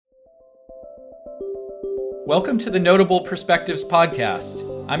Welcome to the Notable Perspectives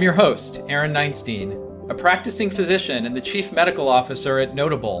podcast. I'm your host, Aaron Neinstein, a practicing physician and the chief medical officer at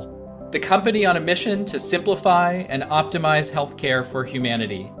Notable, the company on a mission to simplify and optimize healthcare for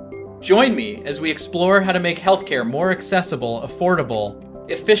humanity. Join me as we explore how to make healthcare more accessible, affordable,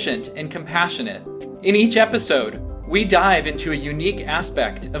 efficient, and compassionate. In each episode, we dive into a unique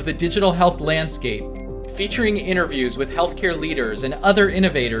aspect of the digital health landscape, featuring interviews with healthcare leaders and other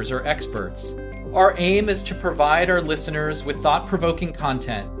innovators or experts. Our aim is to provide our listeners with thought-provoking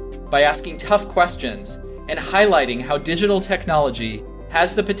content by asking tough questions and highlighting how digital technology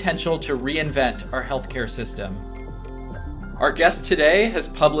has the potential to reinvent our healthcare system. Our guest today has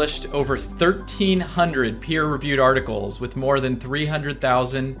published over 1,300 peer-reviewed articles with more than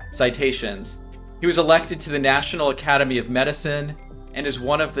 300,000 citations. He was elected to the National Academy of Medicine and is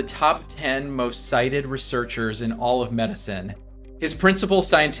one of the top 10 most cited researchers in all of medicine. His principal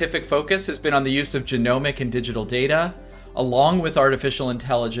scientific focus has been on the use of genomic and digital data, along with artificial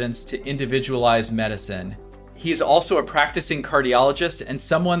intelligence to individualize medicine. He's also a practicing cardiologist and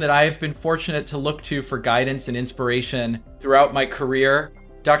someone that I have been fortunate to look to for guidance and inspiration throughout my career.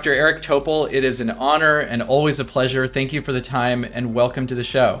 Dr. Eric Topol, it is an honor and always a pleasure. Thank you for the time and welcome to the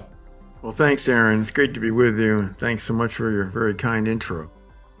show. Well, thanks, Aaron. It's great to be with you. Thanks so much for your very kind intro.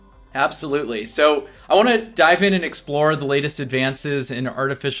 Absolutely. So I want to dive in and explore the latest advances in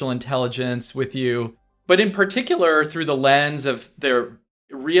artificial intelligence with you, but in particular through the lens of their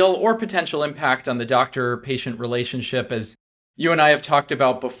real or potential impact on the doctor-patient relationship. As you and I have talked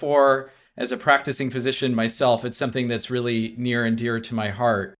about before, as a practicing physician myself, it's something that's really near and dear to my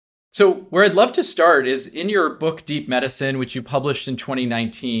heart. So where I'd love to start is in your book, Deep Medicine, which you published in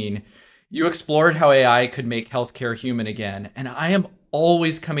 2019, you explored how AI could make healthcare human again. And I am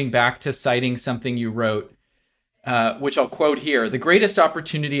always coming back to citing something you wrote, which I'll quote here. The greatest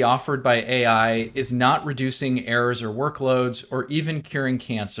opportunity offered by AI is not reducing errors or workloads or even curing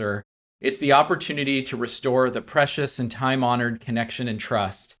cancer. It's the opportunity to restore the precious and time-honored connection and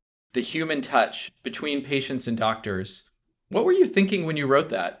trust, the human touch between patients and doctors. What were you thinking when you wrote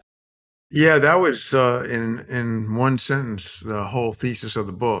that? Yeah, that was in one sentence, the whole thesis of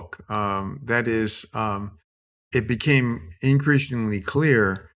the book. That is, it became increasingly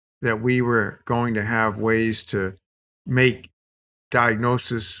clear that we were going to have ways to make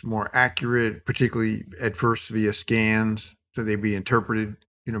diagnosis more accurate, particularly at first via scans, so they'd be interpreted,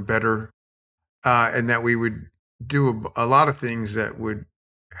 better, and that we would do a lot of things that would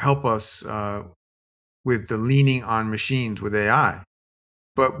help us with the leaning on machines with AI.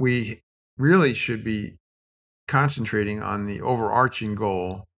 But we really should be concentrating on the overarching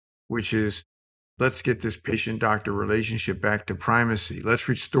goal, which is let's get this patient-doctor relationship back to primacy. Let's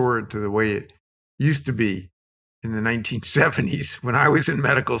restore it to the way it used to be in the 1970s when I was in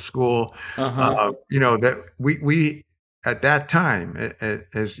medical school. That we at that time,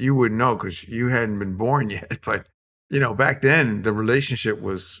 as you would know, because you hadn't been born yet, but back then the relationship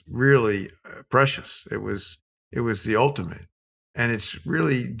was really precious. It was the ultimate, and it's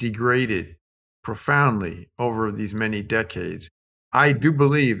really degraded profoundly over these many decades. I do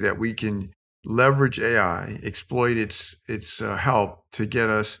believe that we can leverage AI, exploit its help to get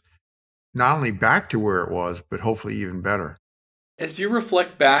us not only back to where it was, but hopefully even better. As you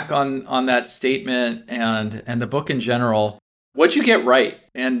reflect back on that statement and the book in general, what'd you get right?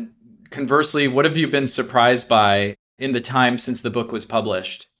 And conversely, what have you been surprised by in the time since the book was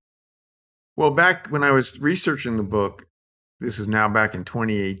published? Well, back when I was researching the book, this is now back in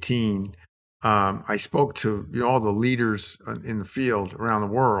 2018, I spoke to all the leaders in the field around the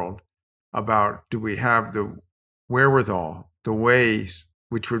world about, do we have the wherewithal, the ways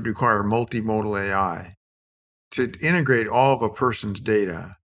which would require multimodal AI to integrate all of a person's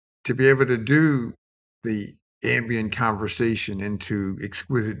data, to be able to do the ambient conversation into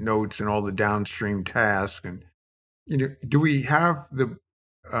exquisite notes and all the downstream tasks. And, do we have the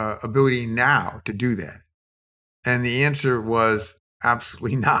ability now to do that? And the answer was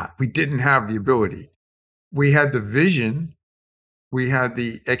absolutely not. We didn't have the ability. We had the vision, we had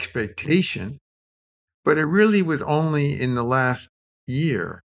the expectation, but it really was only in the last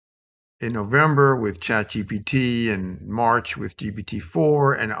year, in November with ChatGPT and March with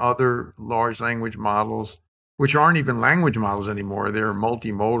GPT-4 and other large language models, which aren't even language models anymore. They're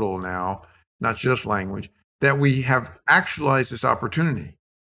multimodal now, not just language, that we have actualized this opportunity.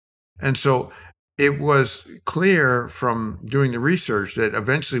 And so it was clear from doing the research that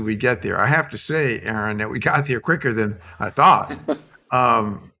eventually we'd get there. I have to say, Aaron, that we got there quicker than I thought.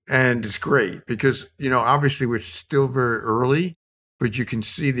 And it's great because, obviously we're still very early, but you can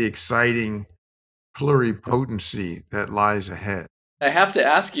see the exciting pluripotency that lies ahead. I have to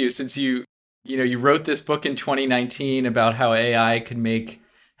ask you, since you You wrote this book in 2019 about how AI could make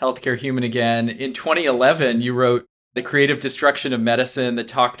healthcare human again. In 2011, you wrote The Creative Destruction of Medicine that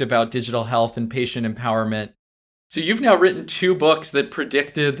talked about digital health and patient empowerment. So you've now written two books that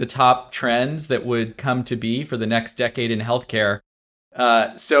predicted the top trends that would come to be for the next decade in healthcare.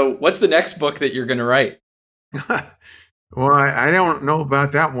 So what's the next book that you're going to write? Well, I don't know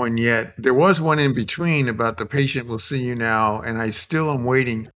about that one yet. There was one in between about the patient will see you now, and I still am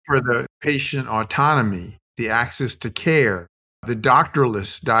waiting for the patient autonomy, the access to care, the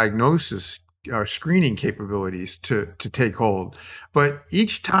doctorless diagnosis or screening capabilities to take hold. But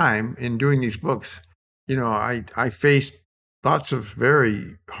each time in doing these books, I faced lots of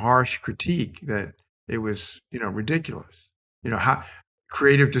very harsh critique that it was, ridiculous. How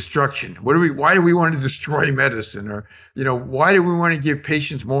creative destruction. Why do we want to destroy medicine? Or why do we want to give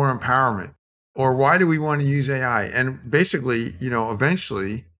patients more empowerment? Or why do we want to use AI? And basically,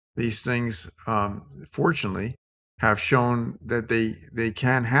 eventually these things, fortunately, have shown that they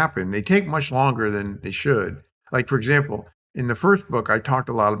can happen. They take much longer than they should. Like, for example, in the first book, I talked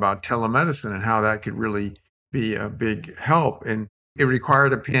a lot about telemedicine and how that could really be a big help. And it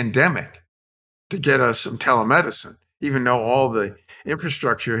required a pandemic to get us some telemedicine, even though all the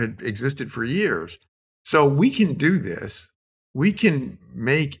infrastructure had existed for years. So we can do this. We can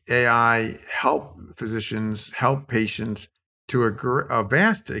make AI help physicians, help patients to a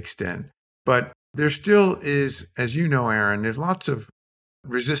vast extent. But there still is, as you know, Aaron, there's lots of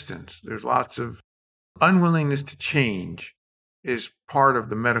resistance. There's lots of unwillingness to change is part of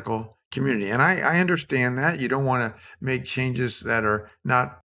the medical community. And I understand that. You don't want to make changes that are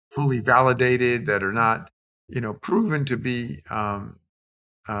not fully validated, that are not, proven to be an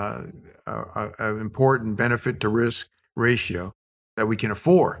important benefit to risk ratio that we can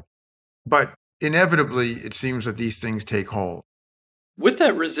afford. But inevitably, it seems that these things take hold. With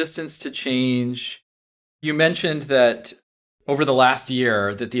that resistance to change, you mentioned that over the last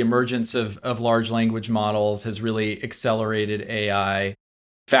year that the emergence of large language models has really accelerated AI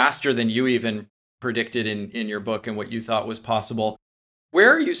faster than you even predicted in your book and what you thought was possible.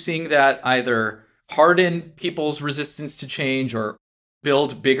 Where are you seeing that either harden people's resistance to change or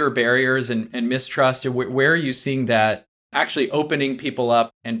build bigger barriers and mistrust? Or where are you seeing that actually opening people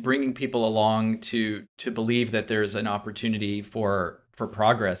up and bringing people along to believe that there's an opportunity for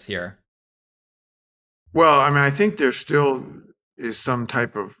progress here? Well, I mean, I think there still is some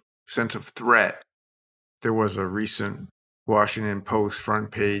type of sense of threat. There was a recent Washington Post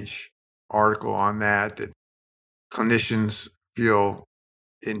front page article on that clinicians feel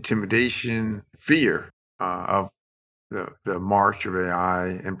intimidation, fear of the march of AI,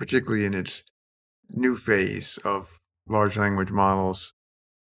 and particularly in its new phase of large language models.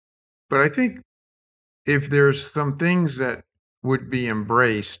 But I think if there's some things that would be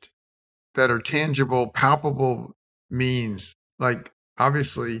embraced that are tangible, palpable means, like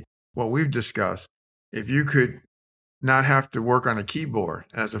obviously what we've discussed, if you could not have to work on a keyboard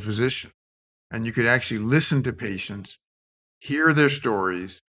as a physician and you could actually listen to patients, hear their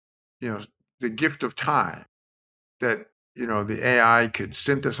stories, the gift of time that, the AI could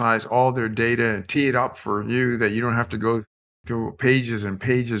synthesize all their data and tee it up for you that you don't have to go through pages and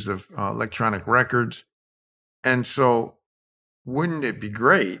pages of electronic records. And so wouldn't it be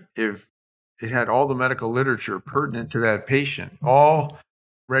great if it had all the medical literature pertinent to that patient, all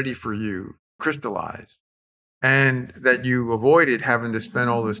ready for you, crystallized, and that you avoided having to spend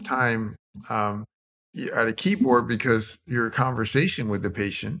all this time at a keyboard because your conversation with the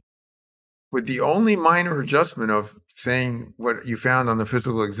patient, with the only minor adjustment of saying what you found on the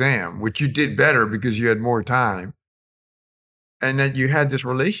physical exam, which you did better because you had more time, and that you had this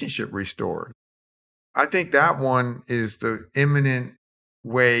relationship restored. I think that one is the imminent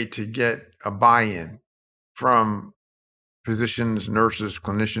way to get a buy-in from physicians, nurses,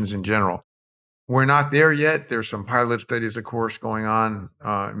 clinicians in general. We're not there yet. There's some pilot studies, of course, going on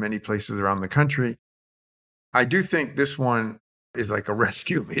in many places around the country. I do think this one is like a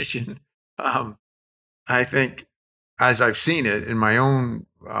rescue mission. I think, as I've seen it in my own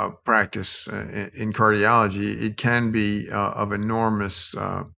practice in cardiology, it can be of enormous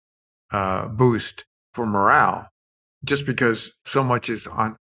boost for morale, just because so much is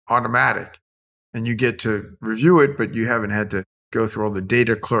on automatic, and you get to review it, but you haven't had to go through all the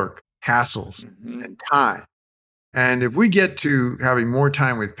data clerk hassles and time. And if we get to having more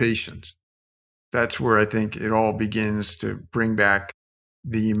time with patients, that's where I think it all begins to bring back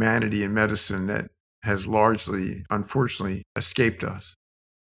the humanity in medicine that has largely, unfortunately, escaped us.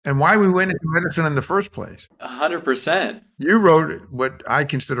 And why we went into medicine in the first place. 100%. You wrote what I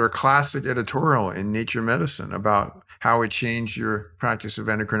consider a classic editorial in Nature Medicine about how it changed your practice of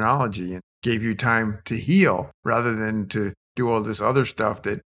endocrinology. And gave you time to heal rather than to do all this other stuff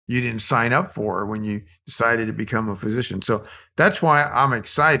that you didn't sign up for when you decided to become a physician. So that's why I'm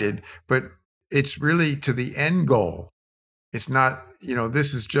excited, but it's really to the end goal. It's not,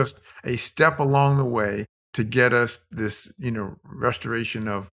 this is just a step along the way to get us this, restoration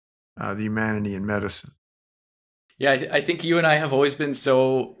of the humanity in medicine. Yeah, I think you and I have always been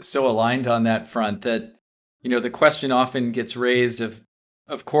so aligned on that front that, the question often gets raised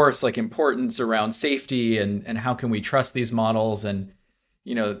of course, like importance around safety and how can we trust these models and,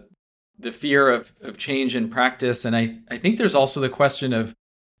 you know, the fear of change in practice. And I think there's also the question of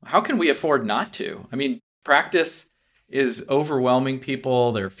how can we afford not to? I mean, practice is overwhelming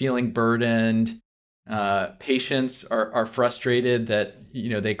people. They're feeling burdened. Patients are frustrated that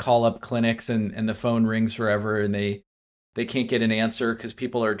they call up clinics and the phone rings forever and they can't get an answer because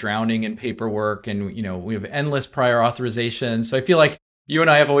people are drowning in paperwork and we have endless prior authorizations. So I feel like you and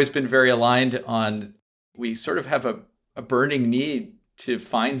I have always been very aligned on we sort of have a burning need to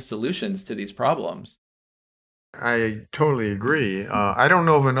find solutions to these problems. I totally agree. I don't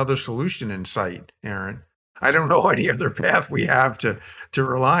know of another solution in sight, Aaron. I don't know any other path we have to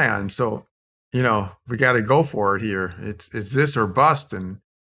rely on. So, we got to go for it here. It's this or bust, and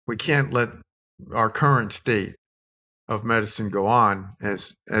we can't let our current state of medicine go on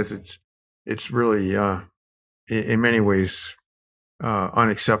as it's really in many ways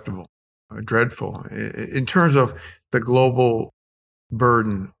unacceptable, dreadful in terms of the global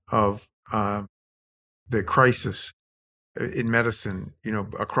burden of the crisis in medicine,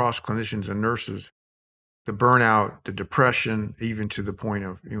 across clinicians and nurses, the burnout, the depression, even to the point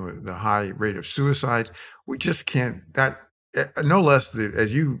of, the high rate of suicides. We just can't, no less,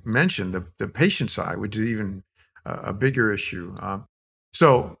 as you mentioned, the patient side, which is even a bigger issue.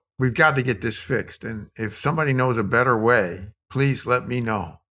 So we've got to get this fixed. And if somebody knows a better way, please let me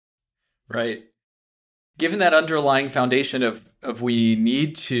know. Right. Given that underlying foundation of we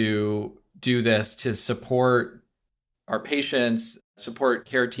need to do this to support our patients, support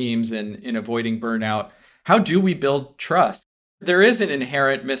care teams in avoiding burnout, how do we build trust? There is an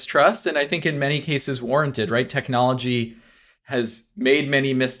inherent mistrust, and I think in many cases warranted, right? Technology has made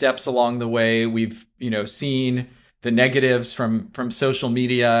many missteps along the way. We've, seen the negatives from social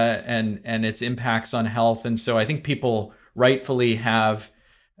media and its impacts on health. And so I think people rightfully have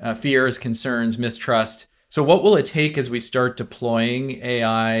fears, concerns, mistrust. So what will it take as we start deploying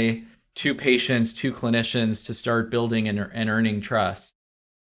AI to patients, to clinicians to start building and earning trust?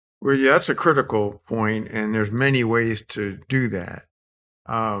 Well, yeah, that's a critical point, and there's many ways to do that.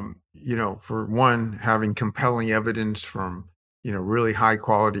 For one, having compelling evidence from, really high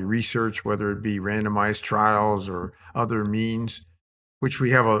quality research, whether it be randomized trials or other means, which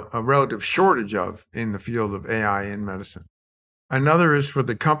we have a relative shortage of in the field of AI in medicine. Another is for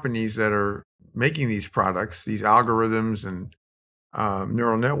the companies that are making these products, these algorithms and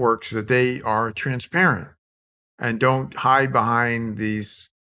neural networks, that they are transparent and don't hide behind these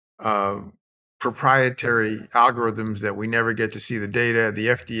uh, proprietary algorithms that we never get to see the data. The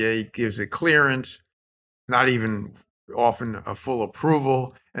FDA gives it clearance, not even often a full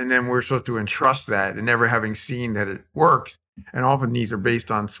approval, and then we're supposed to entrust that and never having seen that it works. And often these are based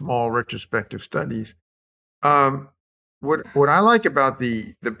on small retrospective studies. Um, what I like about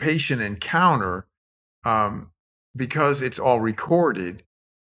the patient encounter, um, because it's all recorded,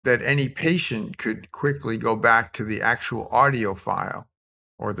 that any patient could quickly go back to the actual audio file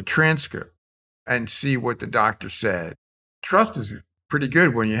or the transcript and see what the doctor said. Trust is pretty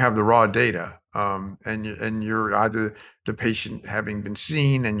good when you have the raw data, and you're either the patient having been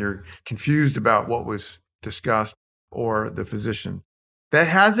seen and you're confused about what was discussed, or the physician. That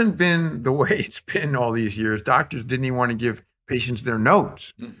hasn't been the way it's been all these years. Doctors didn't even want to give patients their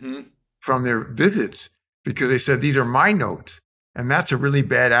notes Mm-hmm. from their visits because they said, these are my notes. And that's a really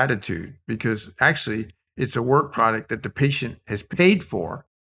bad attitude because actually it's a work product that the patient has paid for.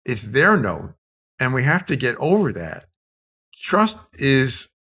 It's their note. And we have to get over that. Trust is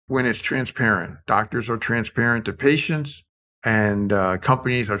when it's transparent. Doctors are transparent to patients, and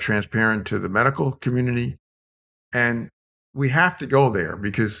companies are transparent to the medical community. And we have to go there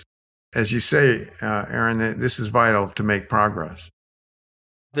because, as you say, Aaron, this is vital to make progress.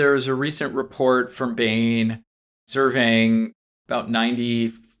 There's a recent report from Bain surveying about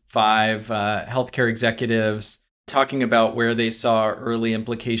 95 healthcare executives talking about where they saw early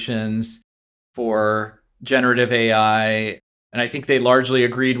implications for generative AI. And I think they largely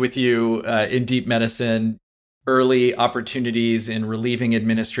agreed with you in deep medicine, early opportunities in relieving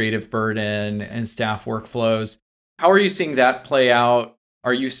administrative burden and staff workflows. How are you seeing that play out?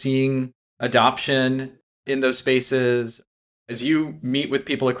 Are you seeing adoption in those spaces? As you meet with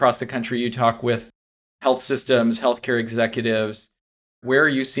people across the country, you talk with health systems, healthcare executives, where are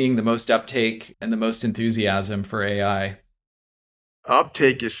you seeing the most uptake and the most enthusiasm for AI?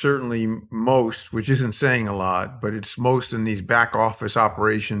 Uptake is certainly most, which isn't saying a lot, but it's most in these back office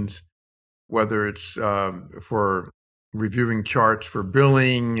operations, whether it's for reviewing charts for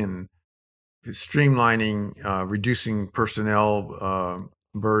billing and streamlining, reducing personnel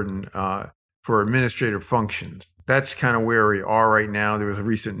burden for administrative functions. That's kind of where we are right now. There was a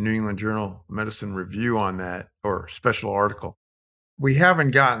recent New England Journal of Medicine review on that, or special article. We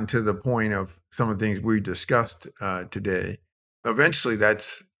haven't gotten to the point of some of the things we discussed today. Eventually,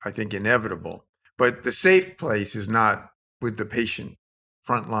 that's, I think, inevitable. But the safe place is not with the patient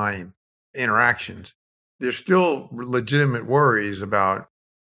frontline interactions. There's still legitimate worries about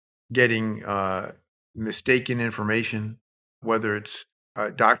getting mistaken information, whether it's a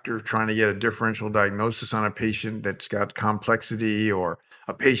doctor trying to get a differential diagnosis on a patient that's got complexity, or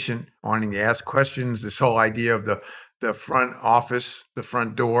a patient wanting to ask questions. This whole idea of the front office, the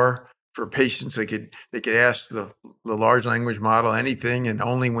front door for patients, they could ask the large language model anything, and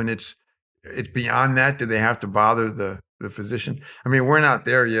only when it's beyond that do they have to bother the physician. I mean, we're not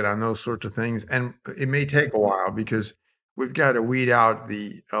there yet on those sorts of things, and it may take a while because we've got to weed out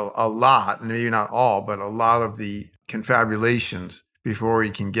a lot, maybe not all, but a lot of the confabulations before we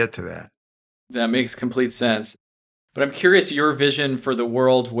can get to that. That makes complete sense. But I'm curious your vision for the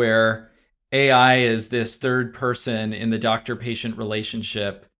world where AI is this third person in the doctor patient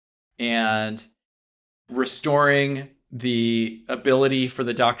relationship and restoring the ability for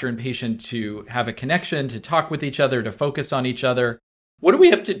the doctor and patient to have a connection, to talk with each other, to focus on each other. What do we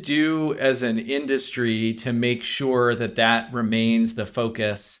have to do as an industry to make sure that that remains the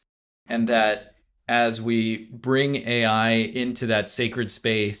focus, and that as we bring AI into that sacred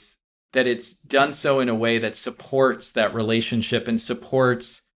space, that it's done so in a way that supports that relationship and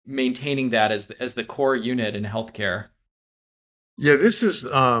supports maintaining that as the core unit in healthcare? Yeah, this is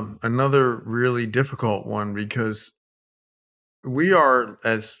another really difficult one because we are,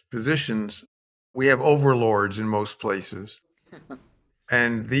 as physicians, we have overlords in most places.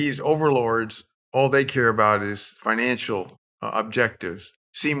 And these overlords, all they care about is financial objectives.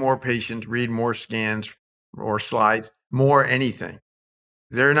 See more patients, read more scans or slides, more anything.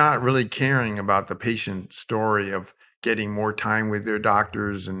 They're not really caring about the patient story of getting more time with their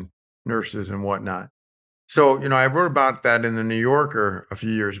doctors and nurses and whatnot. So, I wrote about that in the New Yorker a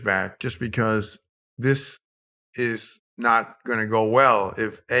few years back, just because this is not going to go well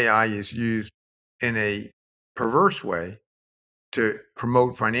if AI is used in a perverse way to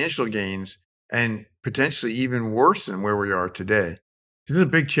promote financial gains and potentially even worsen where we are today. This is a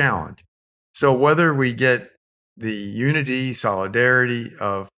big challenge. So whether we get the unity, solidarity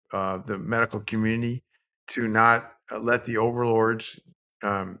of the medical community to not let the overlords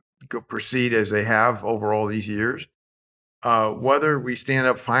proceed as they have over all these years, whether we stand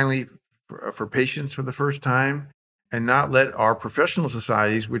up finally for patients for the first time and not let our professional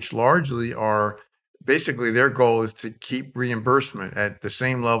societies, which largely are basically their goal is to keep reimbursement at the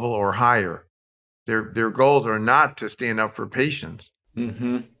same level or higher. Their goals are not to stand up for patients.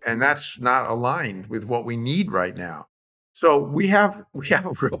 Mm-hmm. And that's not aligned with what we need right now. So we have a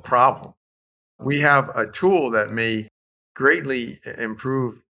real problem. We have a tool that may greatly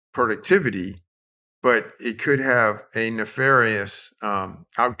improve productivity, but it could have a nefarious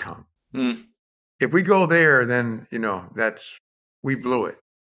outcome. Mm. If we go there, then we blew it.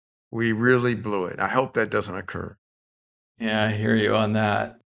 We really blew it. I hope that doesn't occur. Yeah, I hear you on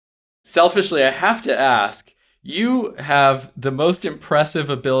that. Selfishly, I have to ask, you have the most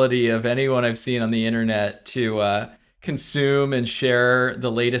impressive ability of anyone I've seen on the internet to consume and share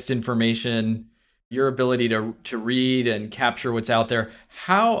the latest information, your ability to read and capture what's out there.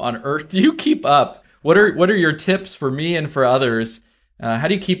 How on earth do you keep up? What are your tips for me and for others? How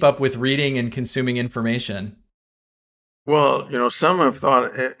do you keep up with reading and consuming information? Well, some have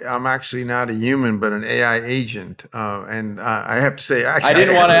thought I'm actually not a human, but an AI agent. And I have to say, I actually,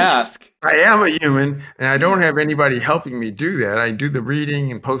 didn't want to ask. I am a human, and I don't have anybody helping me do that. I do the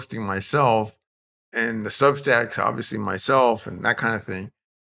reading and posting myself, and the Substacks, obviously myself, and that kind of thing.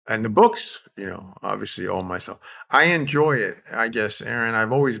 And the books, obviously all myself. I enjoy it, I guess, Aaron.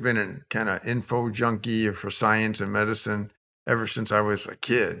 I've always been a kind of info junkie for science and medicine ever since I was a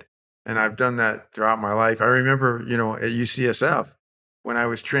kid. And I've done that throughout my life. I remember, at UCSF, when I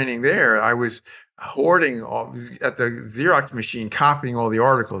was training there, I was hoarding at the Xerox machine, copying all the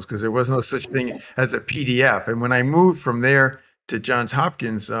articles because there was no such thing as a PDF. And when I moved from there to Johns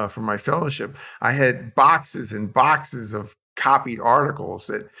Hopkins for my fellowship, I had boxes and boxes of copied articles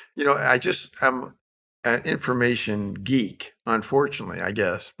that I just am an information geek, unfortunately, I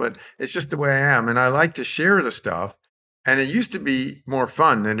guess, but it's just the way I am. And I like to share the stuff. And it used to be more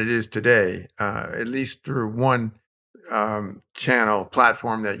fun than it is today, at least through one channel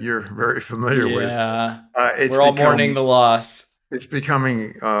platform that you're very familiar with. Yeah. It's We're all mourning become the loss. it's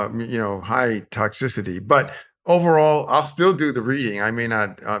becoming high toxicity. But overall, I'll still do the reading. I may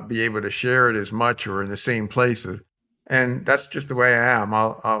not be able to share it as much or in the same places, and that's just the way I am.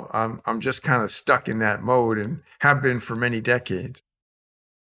 I'm just kind of stuck in that mode and have been for many decades.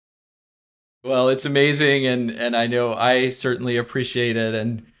 Well, it's amazing, and I know I certainly appreciate it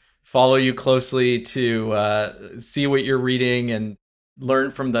and follow you closely to see what you're reading and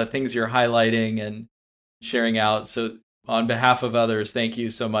learn from the things you're highlighting and sharing out. So, on behalf of others, thank you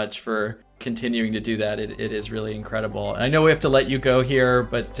so much for continuing to do that. It is really incredible. And I know we have to let you go here,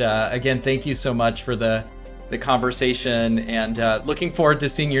 but again, thank you so much for the conversation, and looking forward to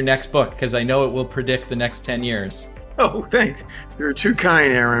seeing your next book, because I know it will predict the next 10 years. Oh, thanks. You're too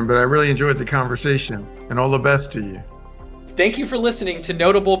kind, Aaron, but I really enjoyed the conversation, and all the best to you. Thank you for listening to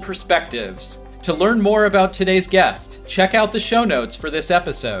Notable Perspectives. To learn more about today's guest, check out the show notes for this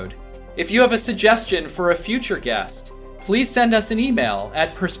episode. If you have a suggestion for a future guest, please send us an email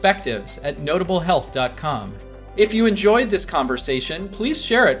at perspectives@notablehealth.com. If you enjoyed this conversation, please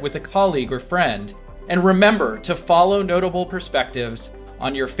share it with a colleague or friend. And remember to follow Notable Perspectives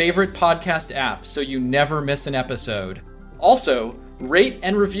on your favorite podcast app so you never miss an episode. Also, rate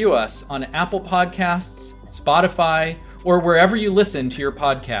and review us on Apple Podcasts, Spotify, or wherever you listen to your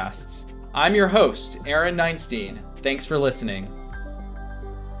podcasts. I'm your host, Aaron Neinstein. Thanks for listening.